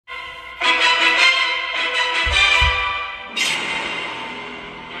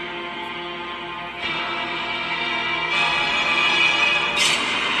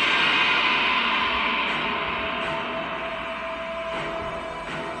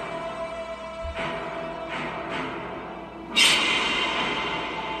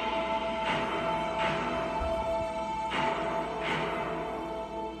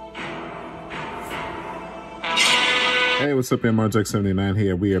what's up, MRJack79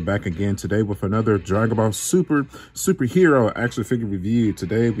 here. We are back again today with another Dragon Ball Superhero action figure review.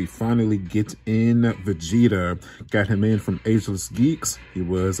 Today we finally get in Vegeta. Got him in from Ageless Geeks. He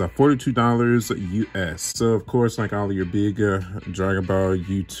was $42 US. So of course, like all of your big Dragon Ball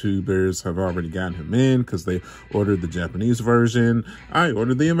YouTubers have already gotten him in because they ordered the Japanese version. I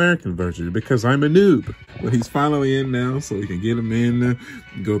ordered the American version because I'm a noob. But he's finally in now, so we can get him in,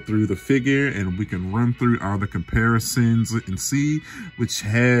 go through the figure, and we can run through all the comparisons and see which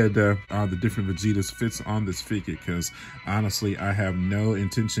head all the different Vegetas fits on this figure, because honestly I have no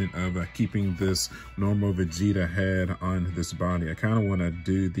intention of keeping this normal Vegeta head on this body. I kind of want to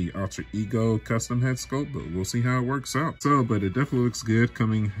do the Alter Ego custom head sculpt, but we'll see how it works out. So, but it definitely looks good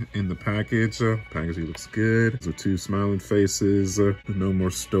coming in the package. Packaging looks good. Those are two smiling faces, no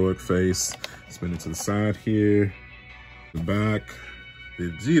more stoic face. Spin it to the side here, the back.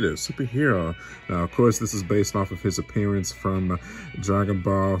 Vegeta Superhero. Now, of course, this is based off of his appearance from Dragon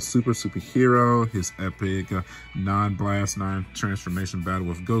Ball Superhero, his epic non-blast, non-transformation battle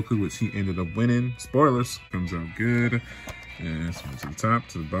with Goku, which he ended up winning. Spoilers, comes out good. And so to the top,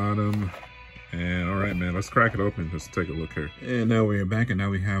 to the bottom. And all right, man, let's crack it open. Let's take a look here. And now we're back, and now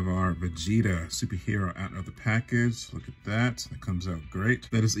we have our Vegeta Superhero out of the package. Look at that. That comes out great.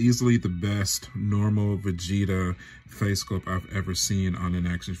 That is easily the best normal Vegeta face sculpt I've ever seen on an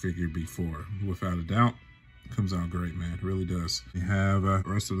action figure before. Without a doubt. Comes out great, man. It really does. We have the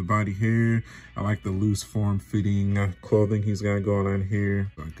rest of the body here. I like the loose form-fitting clothing he's got going on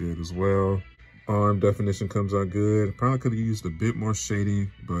here. Got good as well. Arm definition comes out good. Probably could have used a bit more shading,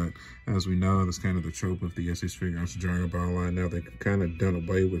 but as we know, that's kind of the trope of the SS Figuarts Dragon Ball line. Now they've kind of done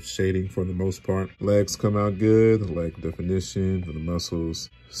away with shading for the most part. Legs come out good. The leg definition for the muscles.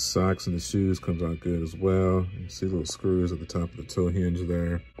 Socks and the shoes comes out good as well. You see little screws at the top of the toe hinge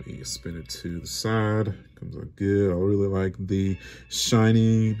there. You spin it to the side. Comes out good. I really like the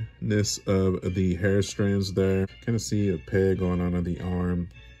shininess of the hair strands there. Kind of see a peg going on the arm.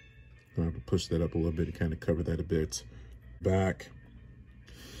 I have to push that up a little bit to kind of cover that a bit. Back.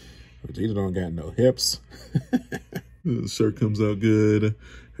 Vegeta don't got no hips. The shirt comes out good.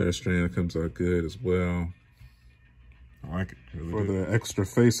 Hair strand comes out good as well. I like it. Really For good. The extra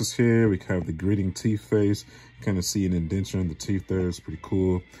faces here, we have the gritting teeth face. Kind of see an indenture in the teeth there. It's pretty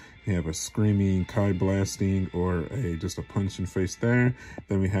cool. We have a screaming, Kai blasting, or just a punching face there.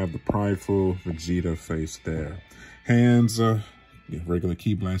 Then we have the prideful Vegeta face there. Hands, regular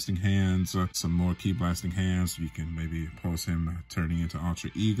key blasting hands, some more key blasting hands. You can maybe pose him turning into Alter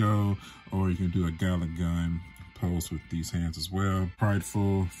Ego, or you can do a Galick Gun pose with these hands as well.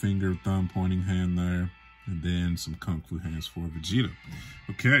 Prideful finger, thumb pointing hand there, and then some Kung Fu hands for Vegeta.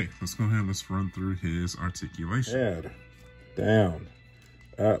 Okay, let's go ahead, let's run through his articulation. Head, down,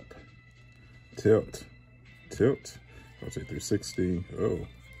 up, tilt, tilt, rotate 360. Oh,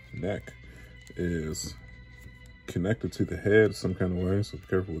 neck is connected to the head some kind of way, so be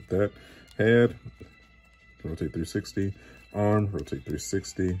careful with that. Head, rotate 360. Arm, rotate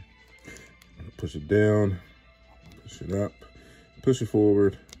 360. Push it down, push it up, push it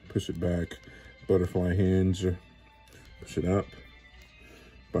forward, push it back. Butterfly hinge, push it up.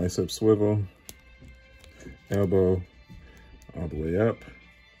 Bicep swivel. Elbow, all the way up,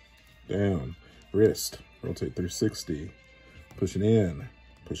 down. Wrist, rotate 360. Push it in,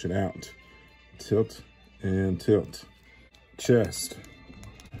 push it out. Tilt and tilt. Chest,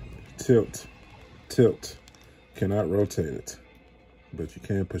 tilt, tilt. Cannot rotate it, but you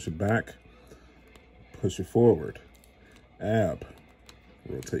can push it back, push it forward. Ab,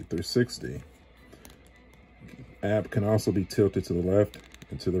 rotate 360. Ab can also be tilted to the left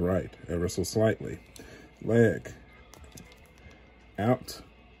and to the right, ever so slightly. Leg, out,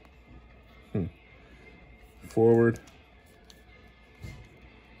 forward,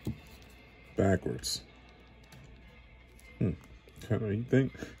 backwards.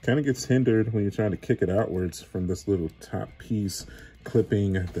 Kind of gets hindered when you're trying to kick it outwards from this little top piece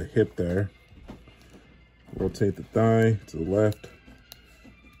clipping the hip there. Rotate the thigh to the left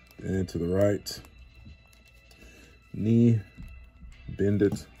and to the right. Knee, bend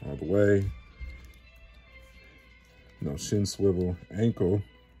it all the way. No shin swivel. Ankle,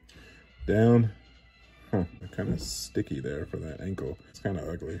 down. Kind of sticky there for that ankle. It's kind of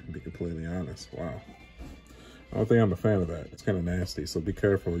ugly, to be completely honest. Wow. I don't think I'm a fan of that. It's kind of nasty, so be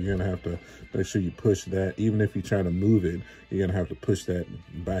careful. You're gonna have to make sure you push that. Even if you try to move it, you're gonna have to push that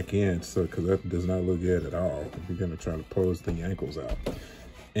back in, so because that does not look good at all. If you're gonna try to pose the ankles out.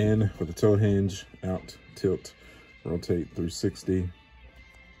 In for the toe hinge, out, tilt, rotate 360.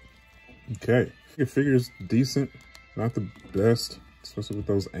 Okay, your figure's decent, not the best. especially with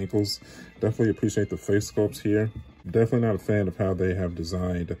those ankles. Definitely appreciate the face sculpts here. Definitely not a fan of how they have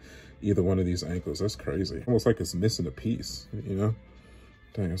designed either one of these ankles. That's crazy. Almost like it's missing a piece, you know?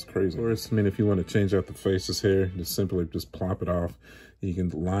 Dang, that's crazy. Of course, I mean, if you want to change out the faces here, just simply just plop it off. You can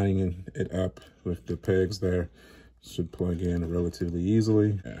line it up with the pegs there. Should plug in relatively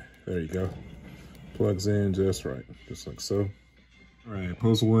easily. Yeah, there you go. Plugs in just right, just like so. All right,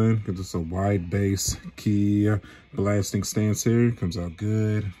 pose one, just a wide base key blasting stance here. Comes out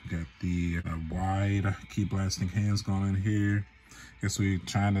good. Got the wide key blasting hands going in here. Guess we're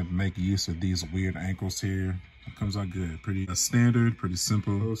trying to make use of these weird ankles here. It comes out good. Pretty standard, pretty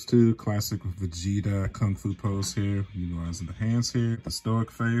simple. Pose two, classic Vegeta Kung Fu pose here. Utilizing the hands here. The stoic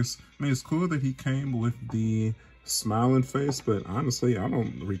face. I mean, it's cool that he came with the smiling face, but honestly, I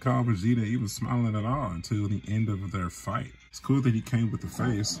don't recall Vegeta even smiling at all until the end of their fight. It's cool that he came with the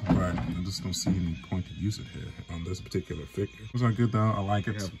face, but I just don't see any point to use it here on this particular figure. Comes out good though, I like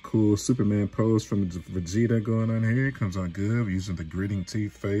it. Have a cool Superman pose from Vegeta going on here. Comes out good. We're using the gritting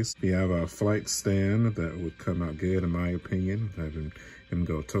teeth face. We have a flight stand that would come out good in my opinion. Having him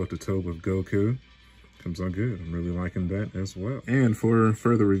go toe-to-toe with Goku. Comes out good. I'm really liking that as well. And for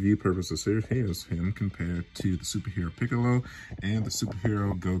further review purposes here, here's him compared to the superhero Piccolo and the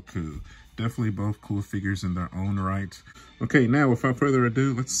superhero Goku. Definitely both cool figures in their own right. Okay, now without further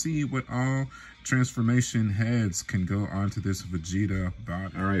ado, let's see what all transformation heads can go onto this Vegeta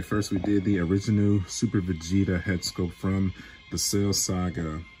body. All right, first we did the original Super Vegeta head sculpt from the Cell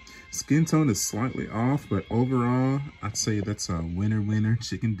Saga. Skin tone is slightly off, but overall, I'd say that's a winner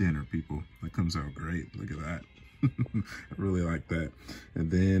chicken dinner, people. That comes out great. Look at that. I really like that. And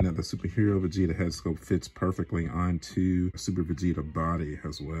then the superhero Vegeta head sculpt fits perfectly onto Super Vegeta body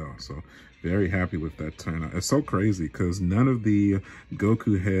as well. So very happy with that turnout. It's so crazy because none of the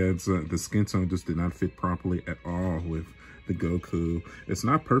Goku heads, the skin tone just did not fit properly at all with the Goku. It's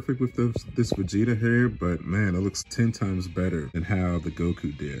not perfect with this Vegeta hair, but man, it looks 10 times better than how the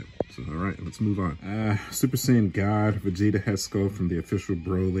Goku did. So, all right, let's move on. Super Saiyan God Vegeta head sculpt from the official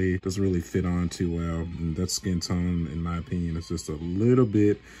Broly doesn't really fit on too well. And that skin tone, in my opinion, is just a little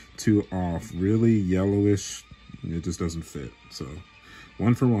bit too off. Really yellowish. It just doesn't fit. So,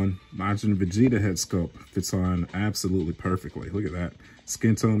 1 for 1. Majin Vegeta head sculpt fits on absolutely perfectly. Look at that.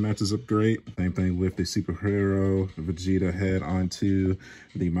 Skin tone matches up great. Same thing with the superhero Vegeta head onto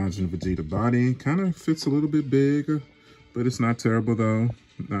the Majin Vegeta body. Kind of fits a little bit big, but it's not terrible though.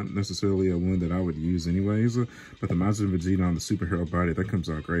 Not necessarily a one that I would use anyways, but the Majin Vegeta on the superhero body, that comes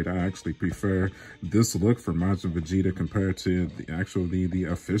out great. I actually prefer this look for Majin Vegeta compared to the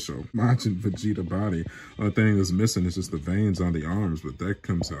official Majin Vegeta body. Only thing that's missing is just the veins on the arms, but that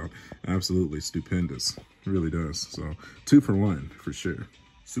comes out absolutely stupendous. It really does. So 2 for 1 for sure.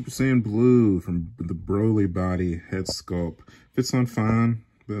 Super Saiyan Blue from the Broly body head sculpt fits on fine.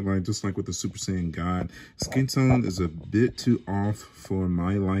 But just like with the Super Saiyan God, skin tone is a bit too off for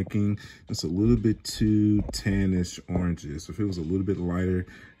my liking. It's a little bit too tannish oranges. If it was a little bit lighter,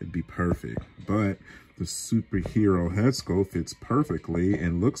 it'd be perfect. But the superhero head sculpt fits perfectly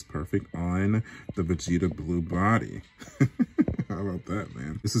and looks perfect on the Vegeta Blue body. How about that,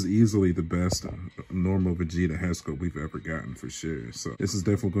 man? This is easily the best normal Vegeta head sculpt we've ever gotten for sure. So this is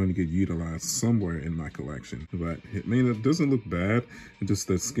definitely going to get utilized somewhere in my collection. But I mean, it doesn't look bad. It's just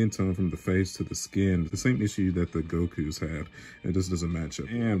the skin tone from the face to the skin, the same issue that the Gokus had. It just doesn't match up.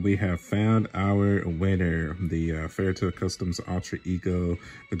 And we have found our winner, the Fairytale Customs Ultra Ego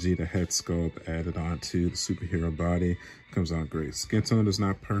Vegeta head sculpt added onto the superhero body. Comes out great. Skin tone is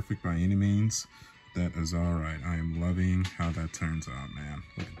not perfect by any means. That is all right. I am loving how that turns out, man.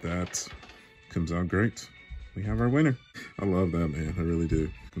 Look at that. Comes out great. We have our winner. I love that, man. I really do.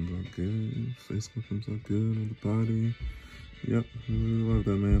 Comes out good. Face comes out good on the body. Yep, I really love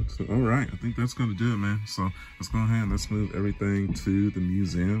that, man. So, all right, I think that's going to do it, man. So let's go ahead and let's move everything to the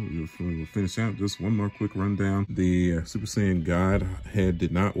museum. We'll finish out just one more quick rundown. The Super Saiyan God head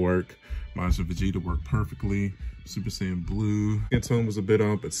did not work. Majin Vegeta worked perfectly. Super Saiyan Blue, skin tone was a bit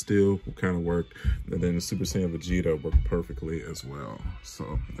off, but still kind of worked. And then the Super Saiyan Vegeta worked perfectly as well.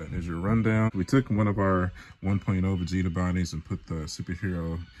 So that is your rundown. We took one of our 1.0 Vegeta bodies and put the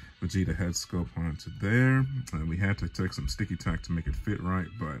superhero Vegeta head sculpt onto there. And we had to take some sticky tack to make it fit right,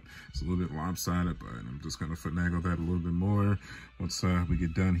 but it's a little bit lopsided, but I'm just gonna finagle that a little bit more once we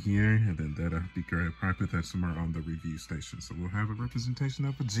get done here, and then that'll be great. I'll probably put that somewhere on the review station. So we'll have a representation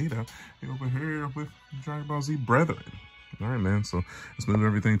of Vegeta over here with Dragon Ball Z brethren. All right, man, so let's move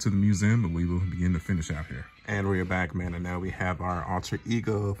everything to the museum, and we will begin to finish out here. And we're back, man, and now we have our alter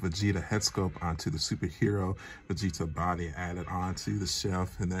ego Vegeta head sculpt onto the superhero Vegeta body added onto the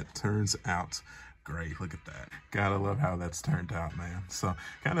shelf, and that turns out great. Look at that. Gotta love how that's turned out, man. So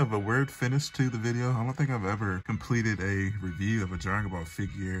kind of a weird finish to the video. I don't think I've ever completed a review of a Dragon Ball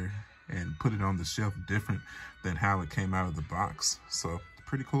figure and put it on the shelf different than how it came out of the box. So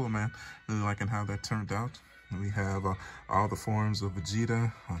pretty cool, man. Really liking how that turned out. And we have all the forms of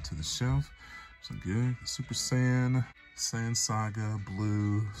Vegeta onto the shelf. So good. Super Saiyan, Saiyan Saga,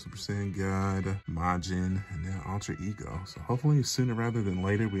 Blue, Super Saiyan God, Majin, and now Ultra Ego. So hopefully sooner rather than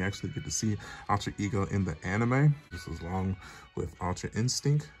later, we actually get to see Ultra Ego in the anime. Just as long with Ultra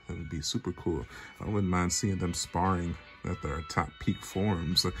Instinct, that would be super cool. I wouldn't mind seeing them sparring at their top peak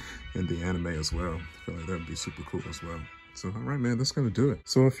forms in the anime as well. I feel like that would be super cool as well. So, all right, man, that's going to do it.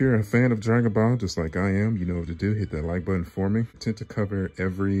 So if you're a fan of Dragon Ball, just like I am, you know what to do. Hit that like button for me. I tend to cover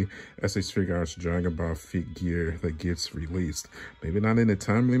every SH Figuarts Dragon Ball figure that gets released. Maybe not in a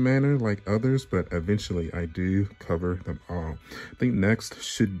timely manner like others, but eventually I do cover them all. I think next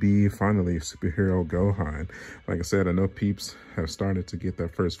should be finally Superhero Gohan. Like I said, I know peeps have started to get their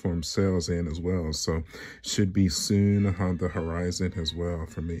first form sales in as well. So should be soon on the horizon as well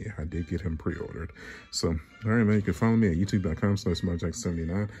for me. I did get him pre-ordered. So, all right, man, you can follow me at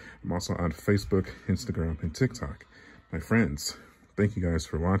youtube.com/SmartJack79. I'm also on Facebook, Instagram, and TikTok. My friends, thank you guys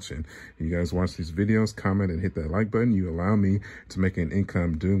for watching. If you guys watch these videos, comment, and hit that like button. You allow me to make an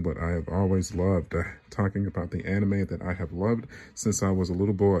income doing what I have always loved, talking about the anime that I have loved since I was a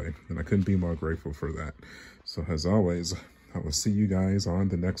little boy, and I couldn't be more grateful for that. So as always, I will see you guys on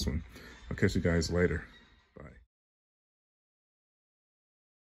the next one. I'll catch you guys later.